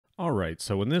Alright,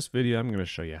 so in this video I'm going to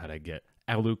show you how to get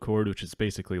Aliucord, which is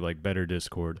basically like better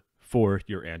Discord, for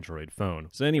your Android phone.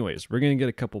 So anyways, we're going to get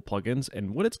a couple plugins,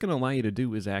 and what it's going to allow you to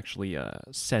do is actually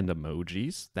send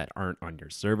emojis that aren't on your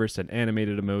server, send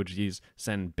animated emojis,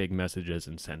 send big messages,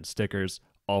 and send stickers,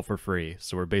 all for free.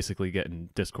 So we're basically getting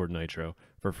Discord Nitro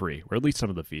for free, or at least some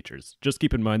of the features. Just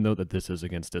keep in mind though that this is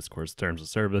against Discord's terms of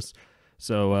service,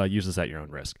 so use this at your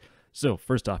own risk. So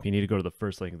first off, you need to go to the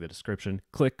first link in the description,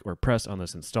 click or press on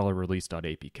this installer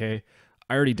release.apk.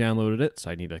 I already downloaded it,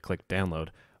 so I need to click download.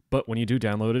 But when you do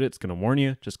download it, it's going to warn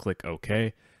you, just click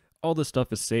OK. All this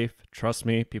stuff is safe, trust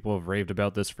me, people have raved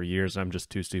about this for years, I'm just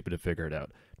too stupid to figure it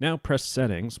out. Now press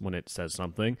settings when it says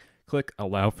something, click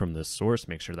allow from this source,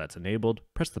 make sure that's enabled,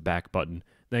 press the back button,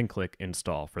 then click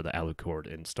install for the Aliucord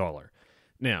installer.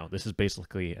 Now, this is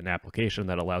basically an application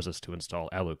that allows us to install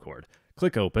Aliucord.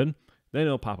 Click open. Then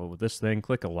it'll pop up with this thing,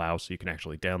 click allow so you can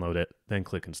actually download it, then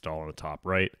click install on the top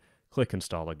right, click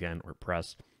install again or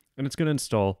press, and it's going to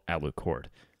install Aliucord.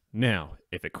 Now,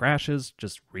 if it crashes,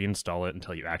 just reinstall it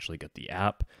until you actually get the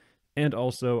app. And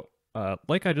also,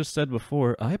 like I just said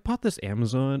before, I bought this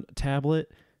Amazon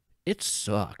tablet. It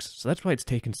sucks, so that's why it's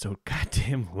taken so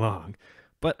goddamn long.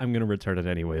 But I'm going to return it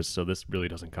anyways, so this really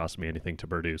doesn't cost me anything to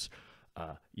produce.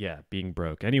 Yeah, being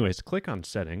broke. Anyways, click on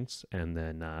settings and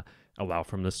then allow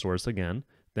from the source again,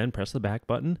 then press the back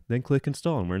button, then click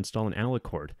install, and we're installing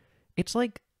Aliucord. It's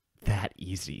like that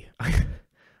easy.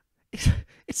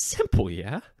 It's simple,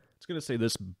 yeah? It's going to say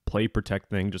this play protect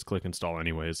thing, just click install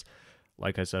anyways.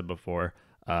 Like I said before,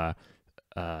 I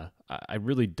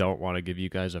really don't want to give you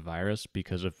guys a virus,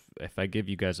 because if I give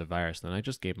you guys a virus, then I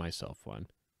just gave myself one.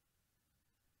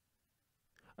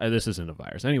 This isn't a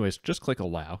virus. Anyways, just click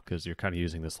allow, because you're kind of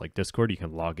using this like Discord. You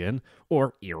can log in,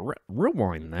 or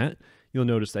rewind that. You'll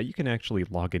notice that you can actually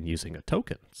log in using a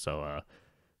token. So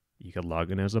you can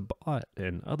log in as a bot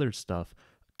and other stuff.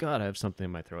 God, I have something in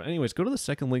my throat. Anyways, go to the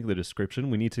second link in the description.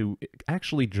 We need to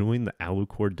actually join the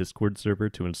Aliucord Discord server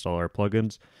to install our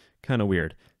plugins. Kind of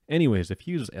weird. Anyways, if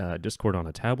you use Discord on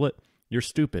a tablet, you're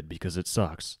stupid because it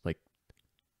sucks. Like,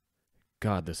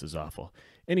 God, this is awful.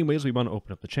 Anyways, we want to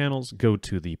open up the channels, go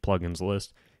to the plugins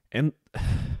list, and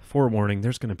forewarning,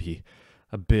 there's going to be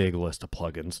a big list of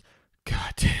plugins.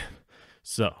 God damn.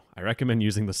 So, I recommend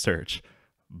using the search,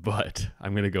 but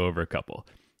I'm going to go over a couple.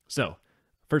 So,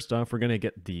 first off, we're going to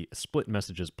get the split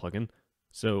messages plugin.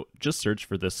 So, just search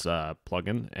for this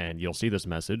plugin, and you'll see this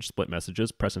message, split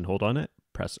messages, press and hold on it,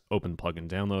 press open plugin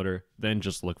downloader, then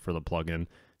just look for the plugin,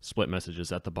 split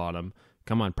messages at the bottom.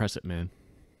 Come on, press it, man.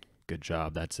 Good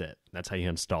job, that's it. That's how you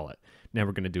install it. Now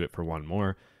we're going to do it for one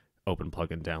more. Open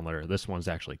plugin downloader. This one's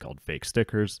actually called fake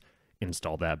stickers.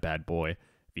 Install that bad boy.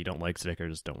 If you don't like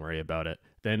stickers, don't worry about it.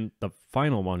 Then the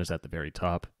final one is at the very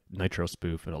top. Nitro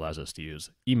spoof. It allows us to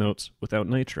use emotes without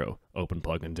Nitro. Open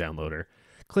plugin downloader.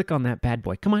 Click on that bad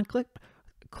boy. Come on,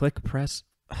 click, press.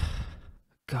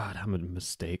 God, I'm a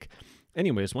mistake.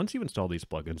 Anyways, once you install these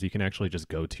plugins, you can actually just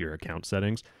go to your account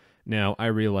settings. Now, I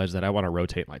realize that I want to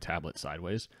rotate my tablet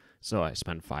sideways, so I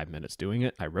spend 5 minutes doing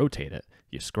it. I rotate it.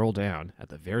 You scroll down. At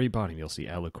the very bottom, you'll see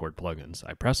Aliucord plugins.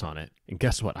 I press on it, and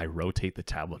guess what? I rotate the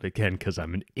tablet again because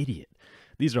I'm an idiot.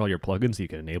 These are all your plugins. You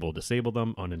can enable, disable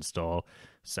them, uninstall,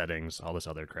 settings, all this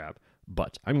other crap.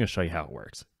 But I'm going to show you how it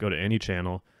works. Go to any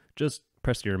channel, just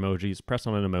press your emojis, press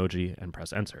on an emoji, and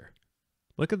press enter.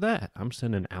 Look at that. I'm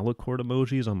sending Aliucord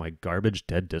emojis on my garbage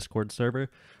dead Discord server.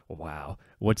 Wow.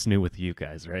 What's new with you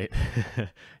guys, right?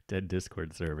 Dead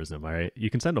Discord servers, am I right? You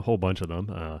can send a whole bunch of them,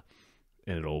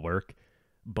 and it'll work.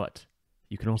 But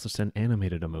you can also send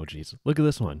animated emojis. Look at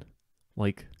this one.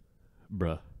 Like,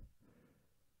 bruh.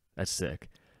 That's sick.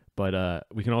 But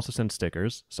we can also send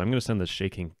stickers. So I'm going to send this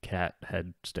shaking cat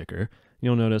head sticker.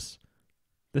 You'll notice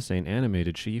this ain't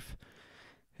animated, chief.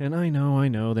 And I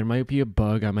know, there might be a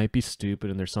bug, I might be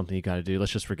stupid, and there's something you gotta do.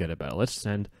 Let's just forget about it. Let's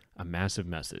send a massive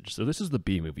message. So this is the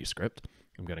B-movie script.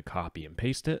 I'm gonna copy and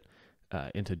paste it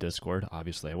into Discord.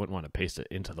 Obviously, I wouldn't want to paste it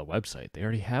into the website. They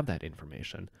already have that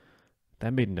information.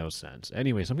 That made no sense.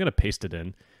 Anyways, I'm gonna paste it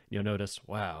in. You'll notice,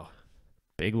 wow,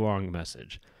 big long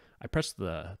message. I press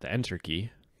the enter key.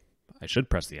 I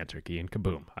should press the enter key, and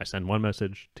kaboom. I send one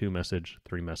message, 2 message,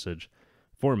 3 message,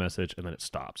 4 message, and then it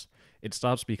stops. It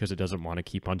stops because it doesn't want to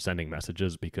keep on sending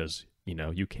messages because, you know,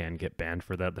 you can get banned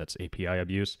for that. That's API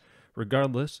abuse.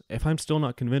 Regardless, if I'm still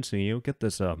not convincing you, get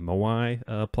this Moai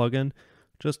plugin.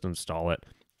 Just install it.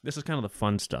 This is kind of the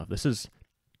fun stuff.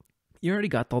 You already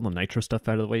got all the Nitro stuff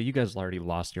out of the way. You guys already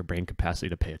lost your brain capacity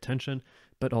to pay attention,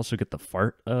 but also get the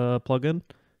fart plugin.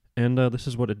 And this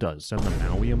is what it does. Send the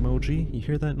Maui emoji. You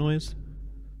hear that noise?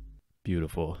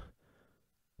 Beautiful.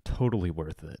 Totally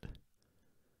worth it.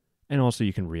 And also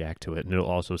you can react to it, and it'll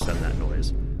also send that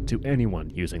noise to anyone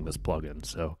using this plugin.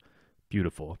 So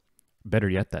beautiful. Better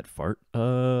yet, that fart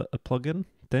a plugin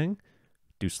thing,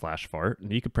 do /fart,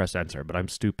 and you could press enter, but I'm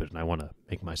stupid and I want to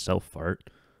make myself fart.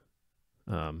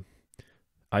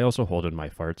 I also hold in my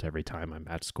farts every time I'm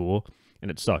at school,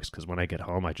 and it sucks because when I get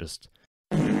home, I just...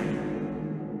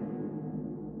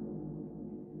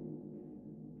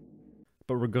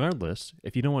 But regardless,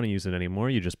 if you don't want to use it anymore,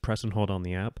 you just press and hold on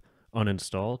the app,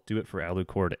 uninstall, do it for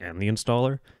Aliucord and the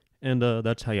installer, and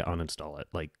that's how you uninstall it.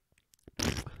 Like,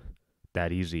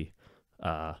 that easy.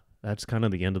 That's kind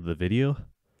of the end of the video.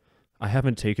 I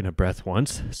haven't taken a breath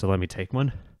once, so let me take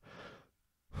one.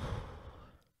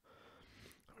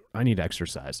 I need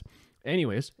exercise.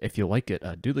 Anyways, if you like it,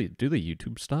 do the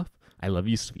YouTube stuff. I love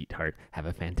you, sweetheart. Have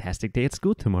a fantastic day at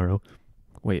school tomorrow.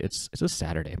 Wait, it's a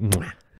Saturday. Mwah.